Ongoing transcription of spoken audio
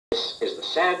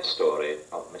sad story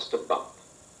of Mr. Bump.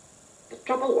 The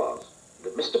trouble was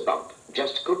that Mr. Bump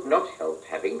just could not help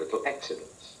having little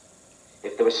accidents.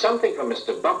 If there was something for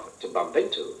Mr. Bump to bump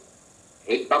into,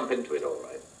 he'd bump into it all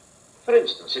right. For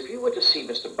instance, if you were to see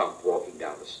Mr. Bump walking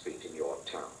down the street in your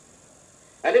town,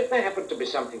 and if there happened to be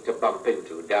something to bump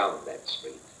into down that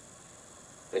street,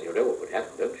 then you know what would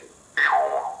happen, don't you?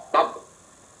 Bump.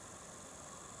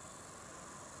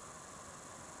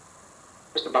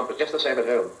 Mr. Bump was just the same at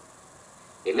home.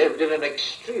 He lived in an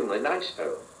extremely nice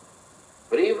home.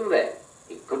 But even there,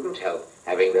 he couldn't help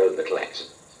having those little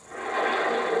accidents.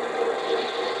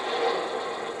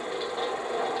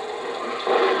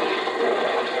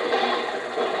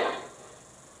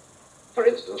 For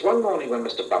instance, one morning when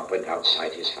Mr. Bump went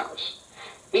outside his house,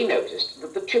 he noticed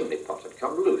that the chimney pot had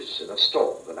come loose in a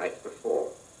storm the night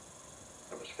before.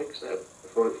 I must fix that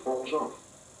before it falls off,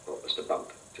 thought Mr.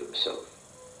 Bump to himself.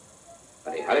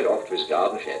 And he hurried off to his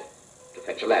garden shed to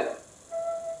fetch a ladder.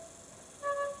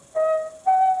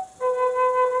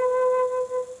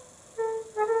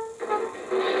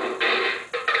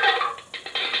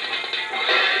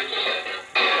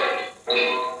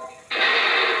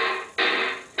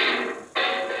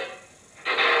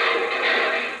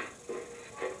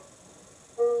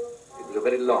 It was a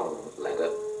very long ladder.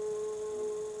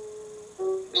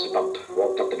 Mr. Bump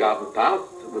walked up the garden path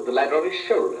with the ladder on his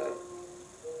shoulder.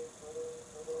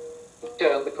 He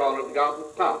turned the corner of the garden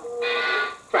path.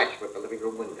 Crash went the living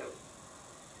room window.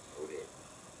 Oh dear,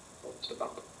 thought Mr.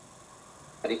 Bump.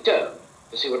 And he turned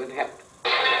to see what had happened.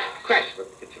 Crash went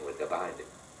the kitchen window behind him.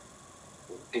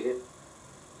 Oh dear,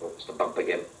 thought Mr. Bump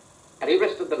again. And he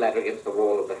rested the ladder against the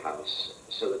wall of the house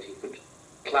so that he could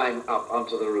climb up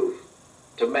onto the roof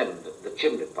to mend the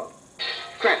chimney pot.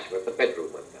 Crash went the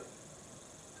bedroom window.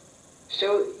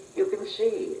 So you can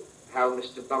see how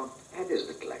Mr. Bump had his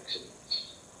little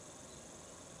accidents.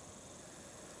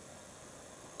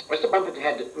 Mr. Bump had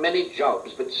had many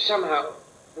jobs, but somehow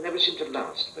they never seemed to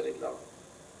last very long.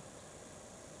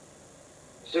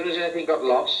 As soon as anything got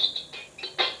lost,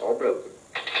 or broken,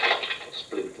 or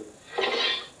splintered,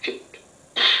 chipped,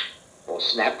 or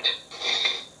snapped,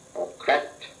 or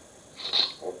cracked,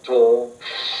 or tore,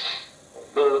 or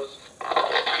burst,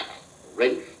 or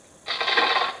wrenched,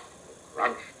 or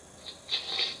crunched,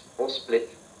 or split,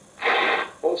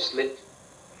 or slit,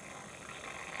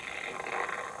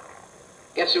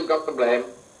 guess who got the blame?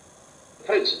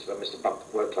 For instance, when Mr. Bump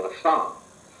worked on a farm.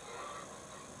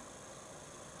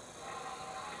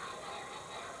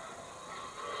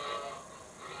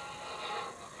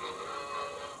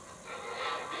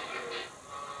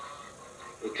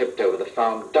 He tripped over the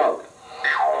farm dog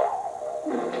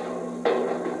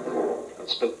and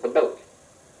spilt the milk.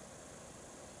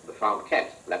 The farm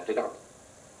cat lapped it up.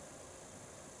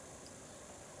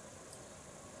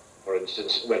 For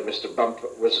instance, when Mr. Bump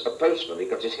was a postman, he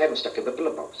got his hand stuck in the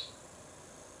pillar box.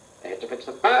 They had to fetch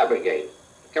the fire brigade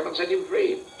to come and set him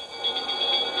free.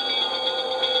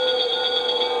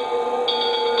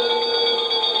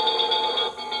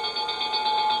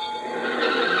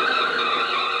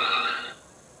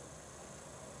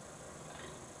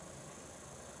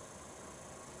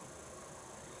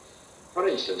 For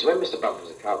instance, when Mr. Bump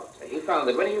was a carpenter, he found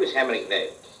that when he was hammering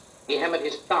nails, he hammered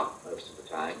his thumb most of the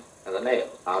time, and the nail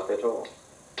hardly at all.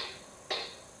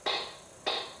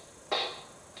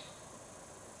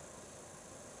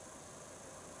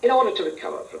 In order to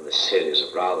recover from this series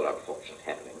of rather unfortunate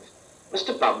happenings,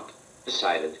 Mr. Bump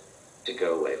decided to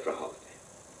go away for a holiday.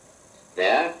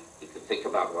 There, he could think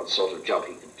about what sort of job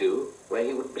he could do where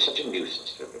he wouldn't be such a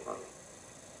nuisance to everybody.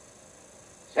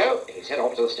 So, he set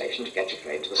off to the station to catch a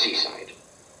train to the seaside.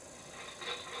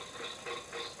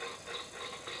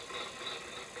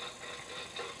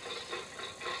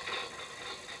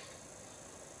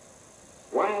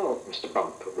 While Mr.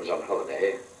 Bump was on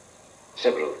holiday,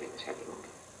 several things happened.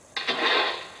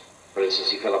 For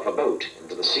instance, he fell off a boat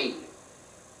into the sea,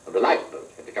 and the lifeboat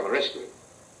had to come and rescue him.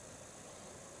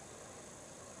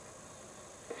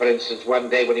 For instance, one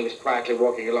day when he was quietly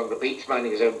walking along the beach,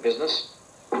 minding his own business,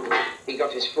 he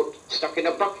got his foot stuck in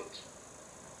a bucket.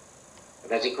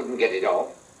 And as he couldn't get it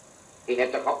off, he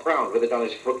had to hop round with it on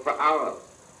his foot for hours.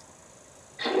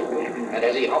 And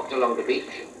as he hopped along the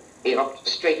beach, he hopped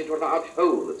straight into a large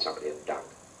hole that somebody had dug.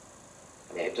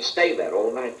 And he had to stay there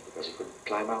all night because he couldn't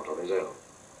climb out on his own.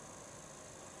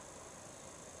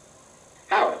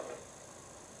 However,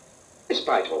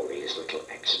 despite all these little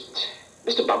accidents,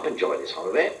 Mr. Bump enjoyed his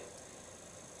holiday.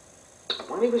 And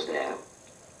while he was there,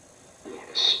 he had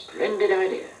a splendid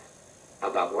idea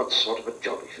about what sort of a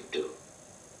job he should do.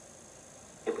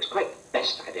 It was quite the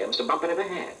best idea Mr. Bump had ever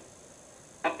had.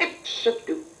 An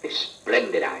absolutely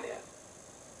splendid idea.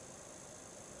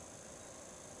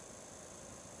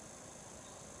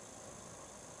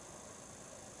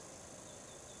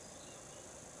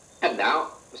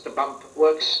 now, Mr. Bump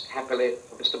works happily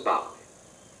for Mr. Barley,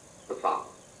 the farmer.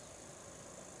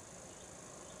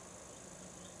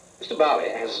 Mr. Barley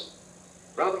has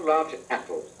a rather large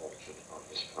apple orchard on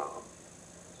his farm,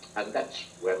 and that's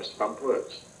where Mr. Bump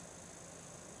works.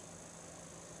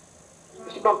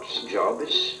 Mr. Bump's job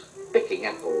is picking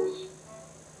apples,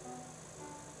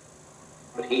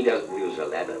 but he doesn't use a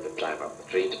ladder to climb up the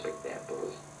tree to pick the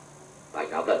apples,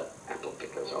 like other apple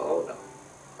pickers. Oh, no.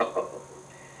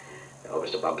 No,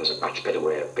 Mr. Bump has a much better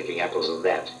way of picking apples than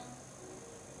that.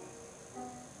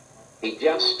 He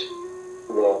just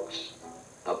walks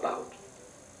about.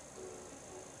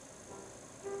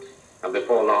 And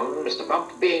before long, Mr.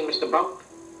 Bump, being Mr. Bump,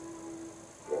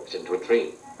 walks into a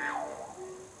tree.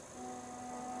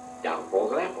 Down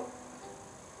falls an apple,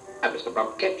 and Mr.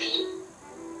 Bump catches it.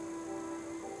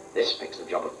 This makes the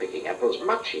job of picking apples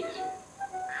much easier.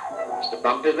 Mr.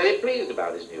 Bump is very pleased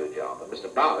about his new job, and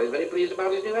Mr. Barley is very pleased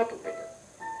about his new apple picker.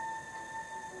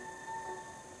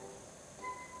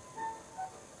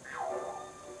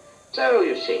 So,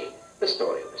 you see, the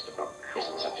story of Mr. Bump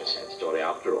isn't such a sad story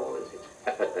after all, is it?